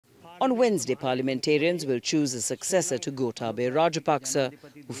On Wednesday, parliamentarians will choose a successor to Gotabaya Rajapaksa,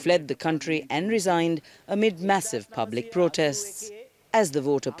 who fled the country and resigned amid massive public protests. As the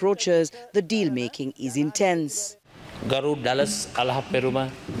vote approaches, the deal-making is intense. The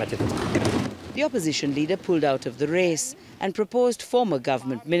opposition leader pulled out of the race and proposed former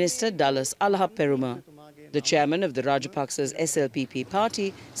government minister Dallas Alhapperuma. The chairman of the Rajapaksa's SLPP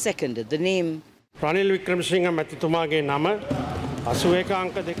party seconded the name. Ranil Wickremesinghe මැතිතුමාගේ නම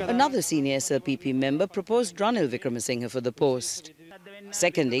Another senior SLPP member proposed Ranil Wickremesinghe for the post.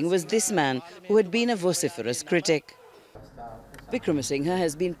 Seconding was this man, who had been a vociferous critic. Wickremesinghe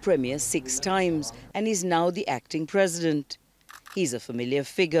has been premier 6 times and is now the acting president. He's a familiar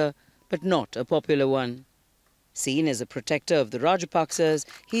figure, but not a popular one. Seen as a protector of the Rajapaksas,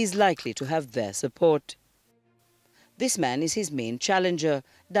 he is likely to have their support. This man is his main challenger,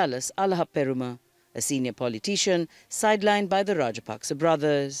 Dallas Alhapperuma, a senior politician sidelined by the Rajapaksa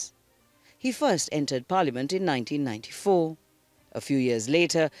brothers. He first entered parliament in 1994. A few years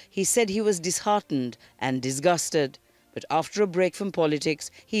later, he said he was disheartened and disgusted, but after a break from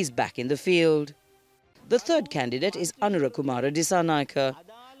politics, he's back in the field. The third candidate is Anurakumara Dissanayake,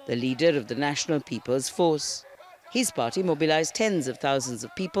 the leader of the National People's Force. His party mobilized tens of thousands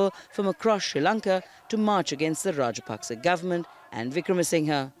of people from across Sri Lanka to march against the Rajapaksa government and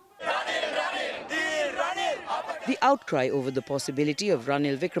Wickremesinghe. The outcry over the possibility of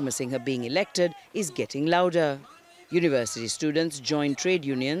Ranil Wickremesinghe being elected is getting louder. University students joined trade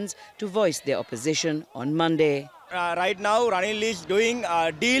unions to voice their opposition on Monday. Right now, Ranil is doing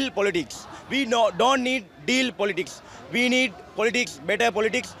deal politics. We don't need deal politics. We need politics, better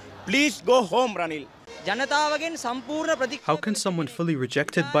politics. Please go home, Ranil. How can someone fully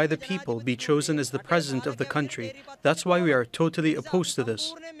rejected by the people be chosen as the president of the country? That's why we are totally opposed to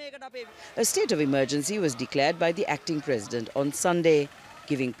this. A state of emergency was declared by the acting president on Sunday,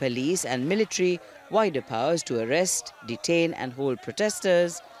 giving police and military wider powers to arrest, detain and hold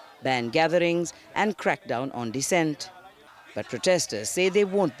protesters, ban gatherings and crack down on dissent. But protesters say they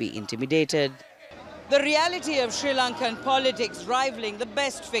won't be intimidated. The reality of Sri Lankan politics rivaling the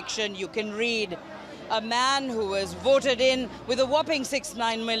best fiction you can read. A man who was voted in with a whopping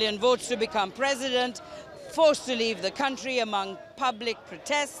 6-9 million votes to become president, forced to leave the country among public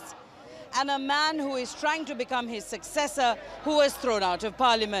protests, and a man who is trying to become his successor, who was thrown out of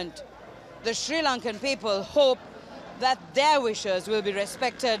parliament. The Sri Lankan people hope that their wishes will be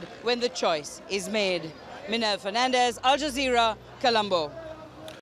respected when the choice is made. Minelle, Fernandez, Jazeera, Colombo.